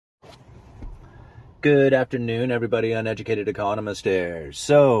Good afternoon, everybody. Uneducated economist here.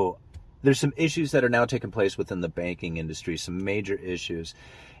 So there's some issues that are now taking place within the banking industry, some major issues.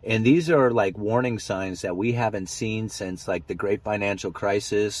 And these are like warning signs that we haven't seen since like the great financial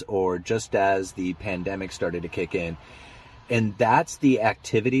crisis or just as the pandemic started to kick in. And that's the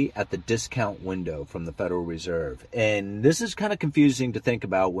activity at the discount window from the Federal Reserve. And this is kind of confusing to think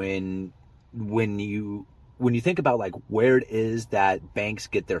about when you think about like where it is that banks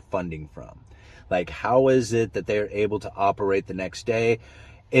get their funding from. Like, how is it that they're able to operate the next day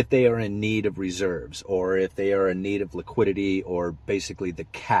if they are in need of reserves or if they are in need of liquidity or basically the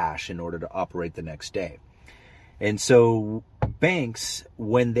cash in order to operate the next day? And so banks,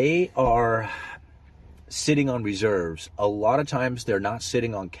 when they are sitting on reserves, a lot of times they're not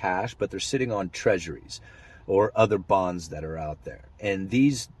sitting on cash, but they're sitting on treasuries or other bonds that are out there. And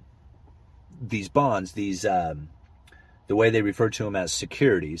these bonds, the way they refer to them as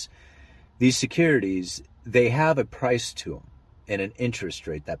securities, these securities, they have a price to them and an interest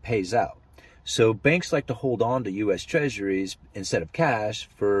rate that pays out. So banks like to hold on to U.S. treasuries instead of cash,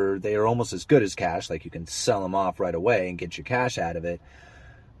 for they are almost as good as cash, like you can sell them off right away and get your cash out of it.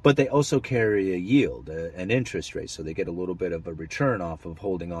 But they also carry a yield, an interest rate, so they get a little bit of a return off of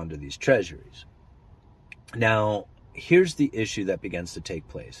holding on to these treasuries. Now, here's the issue that begins to take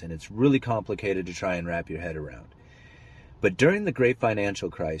place, and it's really complicated to try and wrap your head around. But during the great financial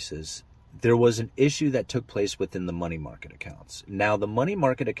crisis, there was an issue that took place within the money market accounts. Now, the money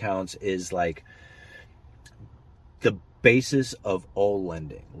market accounts is like the basis of all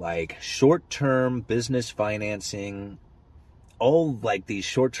lending, like short-term business financing. All like these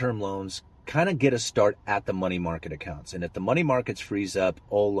short-term loans kind of get a start at the money market accounts. And if the money markets freeze up,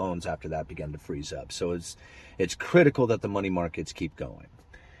 all loans after that begin to freeze up. So it's critical that the money markets keep going.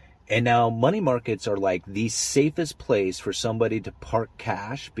 And now money markets are like the safest place for somebody to park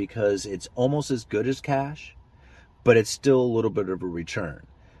cash because it's almost as good as cash, but it's still a little bit of a return.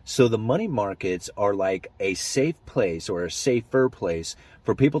 So the money markets are like a safe place or a safer place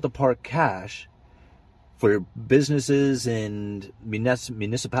for people to park cash, for businesses and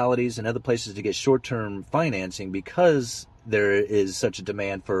municipalities and other places to get short-term financing, because there is such a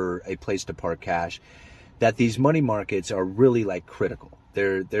demand for a place to park cash, that these money markets are really like critical.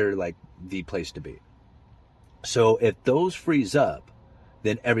 They're like the place to be. So if those freeze up,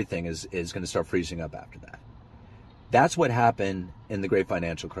 then everything is going to start freezing up after that. That's what happened in the great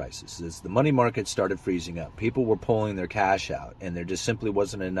financial crisis, is the money markets started freezing up. People were pulling their cash out, and there just simply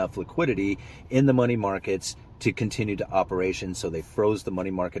wasn't enough liquidity in the money markets to continue to operation. So they froze the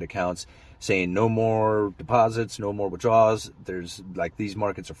money market accounts, saying no more deposits, no more withdrawals. There's like, these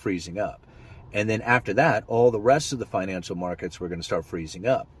markets are freezing up. And then after that, all the rest of the financial markets were going to start freezing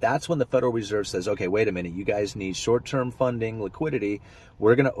up. That's when the Federal Reserve says, okay, wait a minute, you guys need short-term funding, liquidity.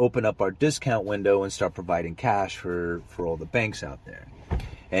 We're going to open up our discount window and start providing cash for all the banks out there.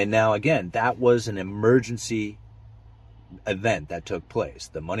 And now, again, that was an emergency event that took place.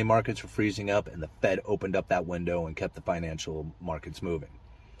 The money markets were freezing up, and the Fed opened up that window and kept the financial markets moving.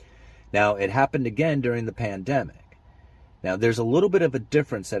 Now, it happened again during the pandemic. Now, there's a little bit of a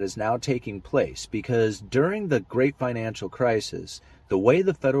difference that is now taking place, because during the great financial crisis, the way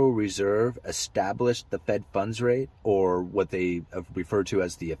the Federal Reserve established the Fed funds rate, or what they refer to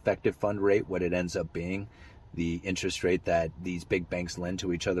as the effective fund rate, what it ends up being, the interest rate that these big banks lend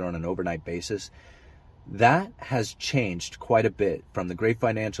to each other on an overnight basis, that has changed quite a bit from the great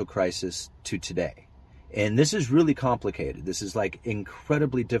financial crisis to today. And this is really complicated. This is like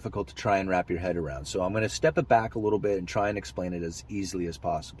incredibly difficult to try and wrap your head around. So I'm going to step it back a little bit and try and explain it as easily as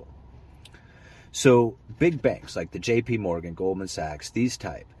possible. So big banks like the JP Morgan, Goldman Sachs, these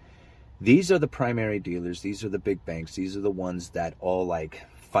are the primary dealers. These are the big banks. These are the ones that all like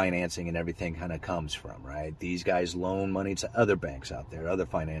financing and everything kind of comes from, right? These guys loan money to other banks out there, other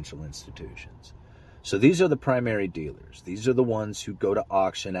financial institutions. So these are the primary dealers. These are the ones who go to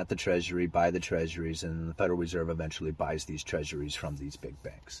auction at the Treasury, buy the treasuries, and the Federal Reserve eventually buys these treasuries from these big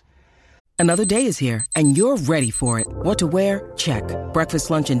banks. Another day is here, and you're ready for it. What to wear? Check.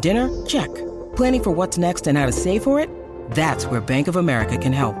 Breakfast, lunch, and dinner? Check. Planning for what's next and how to save for it? That's where Bank of America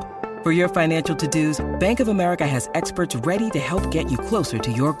can help. For your financial to-dos, Bank of America has experts ready to help get you closer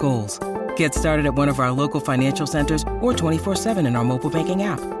to your goals. Get started at one of our local financial centers or 24/7 in our mobile banking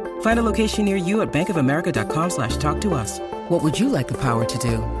app. Find a location near you at bankofamerica.com/talktous. What would you like the power to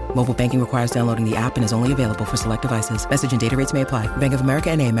do? Mobile banking requires downloading the app and is only available for select devices. Message and data rates may apply. Bank of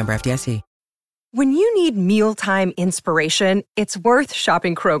America N.A., member FDIC. When you need mealtime inspiration, it's worth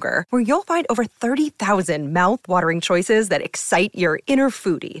shopping Kroger, where you'll find over 30,000 mouth-watering choices that excite your inner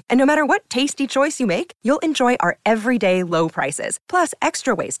foodie. And no matter what tasty choice you make, you'll enjoy our everyday low prices, plus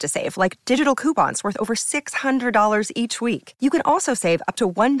extra ways to save, like digital coupons worth over $600 each week. You can also save up to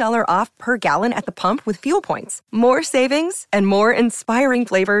 $1 off per gallon at the pump with fuel points. More savings and more inspiring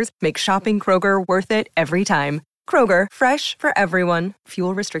flavors make shopping Kroger worth it every time. Kroger, fresh for everyone.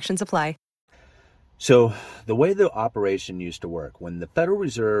 Fuel restrictions apply. So the way the operation used to work, when the Federal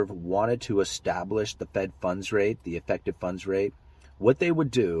Reserve wanted to establish the Fed funds rate, the effective funds rate, what they would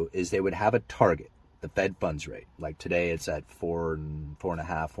do is they would have a target, the Fed funds rate. Like today it's at 4.5,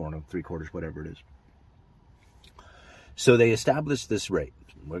 4.75, whatever it is. So they established this rate.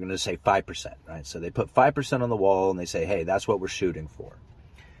 We're going to say 5%, right? So they put 5% on the wall and they say, hey, that's what we're shooting for.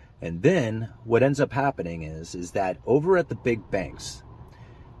 And then what ends up happening is that over at the big banks,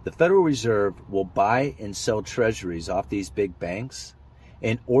 the Federal Reserve will buy and sell treasuries off these big banks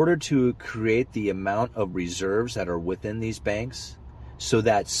in order to create the amount of reserves that are within these banks, so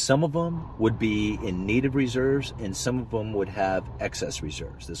that some of them would be in need of reserves and some of them would have excess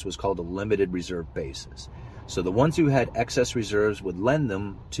reserves. This was called a limited reserve basis. So the ones who had excess reserves would lend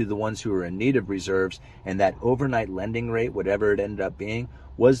them to the ones who were in need of reserves, and that overnight lending rate, whatever it ended up being,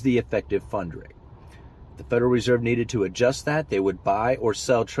 was the effective fund rate. The Federal Reserve needed to adjust that. They would buy or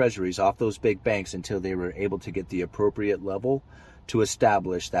sell treasuries off those big banks until they were able to get the appropriate level to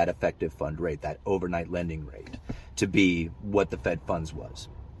establish that effective fund rate, that overnight lending rate, to be what the Fed funds was.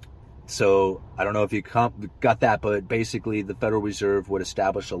 So I don't know if you got that, but basically the Federal Reserve would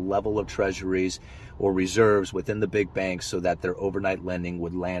establish a level of treasuries or reserves within the big banks so that their overnight lending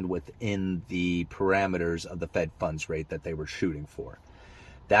would land within the parameters of the Fed funds rate that they were shooting for.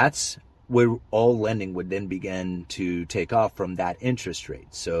 That's where all lending would then begin to take off from that interest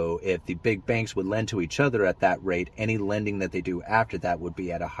rate. So if the big banks would lend to each other at that rate, any lending that they do after that would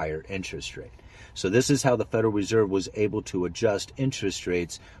be at a higher interest rate. So this is how the Federal Reserve was able to adjust interest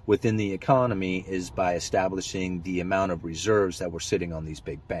rates within the economy, is by establishing the amount of reserves that were sitting on these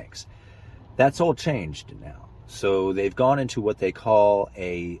big banks. That's all changed now. So they've gone into what they call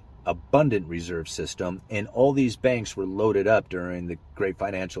a abundant reserve system, and all these banks were loaded up during the great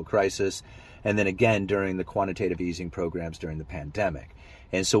financial crisis, and then again during the quantitative easing programs during the pandemic.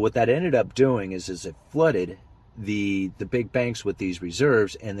 And so what that ended up doing is it flooded the big banks with these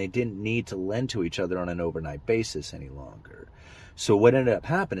reserves, and they didn't need to lend to each other on an overnight basis any longer. So what ended up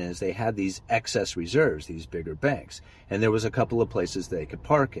happening is they had these excess reserves, these bigger banks, and there was a couple of places they could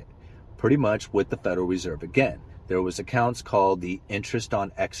park it, pretty much with the Federal Reserve again. There was accounts called the interest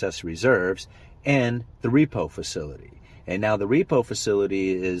on excess reserves and the repo facility. And now the repo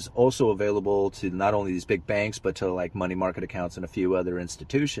facility is also available to not only these big banks, but to like money market accounts and a few other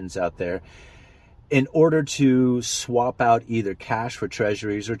institutions out there, in order to swap out either cash for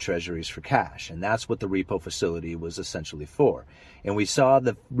treasuries or treasuries for cash. And that's what the repo facility was essentially for. And we saw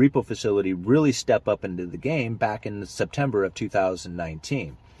the repo facility really step up into the game back in September of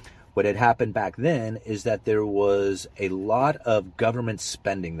 2019. What had happened back then is that there was a lot of government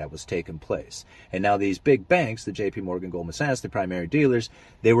spending that was taking place. And now these big banks, the JP Morgan, Goldman Sachs, the primary dealers,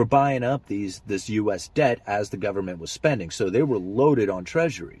 they were buying up this U.S. debt as the government was spending. So they were loaded on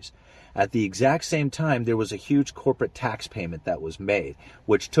treasuries. At the exact same time, there was a huge corporate tax payment that was made,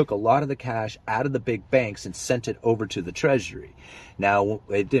 which took a lot of the cash out of the big banks and sent it over to the Treasury. Now,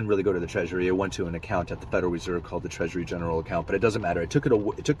 it didn't really go to the Treasury. It went to an account at the Federal Reserve called the Treasury General Account, but it doesn't matter. It took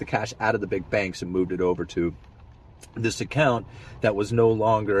the cash out of the big banks and moved it over to this account that was no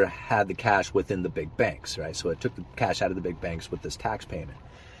longer had the cash within the big banks, right? So it took the cash out of the big banks with this tax payment.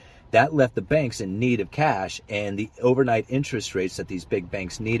 That left the banks in need of cash, and the overnight interest rates that these big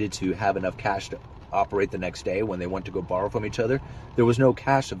banks needed to have enough cash to operate the next day when they went to go borrow from each other, there was no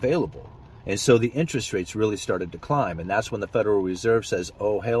cash available. And so the interest rates really started to climb. And that's when the Federal Reserve says,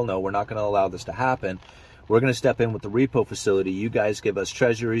 oh, hell no, we're not going to allow this to happen. We're going to step in with the repo facility. You guys give us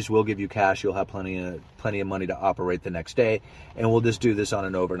treasuries. We'll give you cash. You'll have plenty of money to operate the next day. And we'll just do this on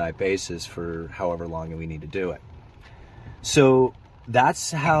an overnight basis for however long we need to do it. So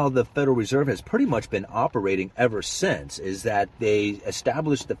that's how the Federal Reserve has pretty much been operating ever since, is that they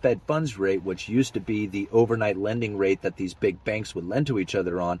established the Fed funds rate, which used to be the overnight lending rate that these big banks would lend to each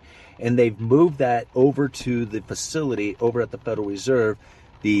other on, and they've moved that over to the facility over at the Federal Reserve,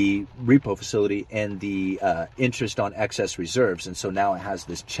 the repo facility, and the interest on excess reserves. And so now it has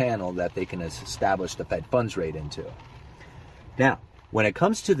this channel that they can establish the Fed funds rate into. Now, When it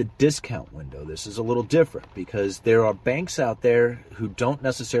comes to the discount window, this is a little different because there are banks out there who don't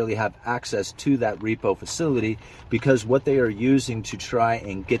necessarily have access to that repo facility because what they are using to try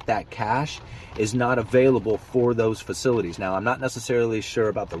and get that cash is not available for those facilities. Now, I'm not necessarily sure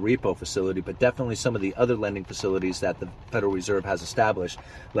about the repo facility, but definitely some of the other lending facilities that the Federal Reserve has established,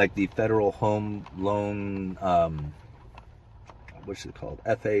 like the Federal Home Loan, what's it called?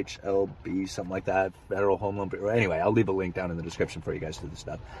 FHLB, something like that. Federal Home Loan. Anyway, I'll leave a link down in the description for you guys to this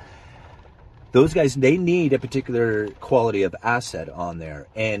stuff. Those guys, they need a particular quality of asset on there.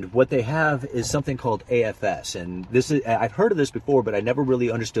 And what they have is something called AFS. And this is, I've heard of this before, but I never really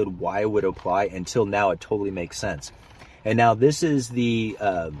understood why it would apply until now. It totally makes sense. And now this is the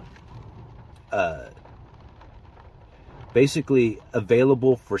basically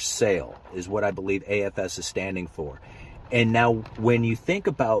available for sale is what I believe AFS is standing for. And now when you think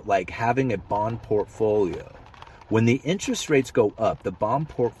about like having a bond portfolio, when the interest rates go up, the bond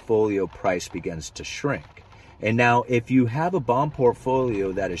portfolio price begins to shrink. And now if you have a bond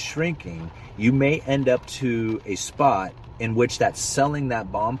portfolio that is shrinking, you may end up to a spot in which that selling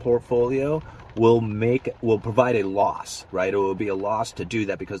that bond portfolio will provide a loss, right? It will be a loss to do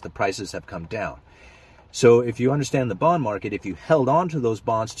that because the prices have come down. So if you understand the bond market, if you held on to those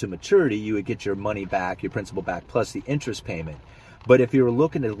bonds to maturity, you would get your money back, your principal back, plus the interest payment. But if you were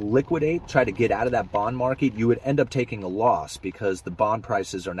looking to liquidate, try to get out of that bond market, you would end up taking a loss because the bond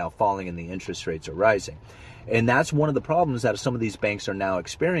prices are now falling and the interest rates are rising. And that's one of the problems that some of these banks are now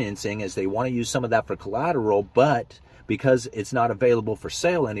experiencing is they want to use some of that for collateral, but because it's not available for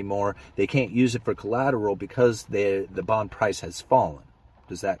sale anymore, they can't use it for collateral because the bond price has fallen.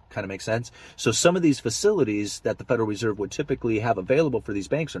 Does that kind of make sense? So some of these facilities that the Federal Reserve would typically have available for these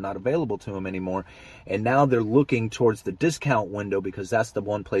banks are not available to them anymore. And now they're looking towards the discount window because that's the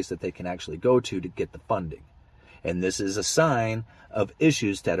one place that they can actually go to get the funding. And this is a sign of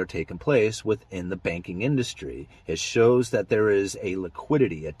issues that are taking place within the banking industry. It shows that there is a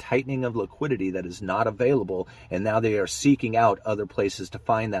liquidity, a tightening of liquidity that is not available, and now they are seeking out other places to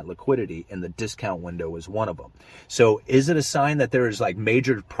find that liquidity, and the discount window is one of them. So is it a sign that there is like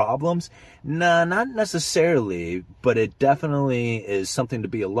major problems? Nah, not necessarily, but it definitely is something to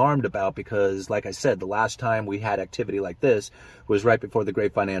be alarmed about because, like I said, the last time we had activity like this was right before the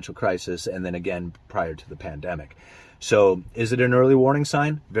great financial crisis and then again prior to the pandemic. So is it an early warning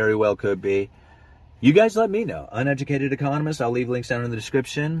sign? Very well could be. You guys let me know. Uneducated Economist. I'll leave links down in the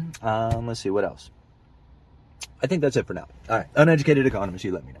description. Let's see, what else? I think that's it for now. All right. Uneducated Economist,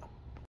 you let me know.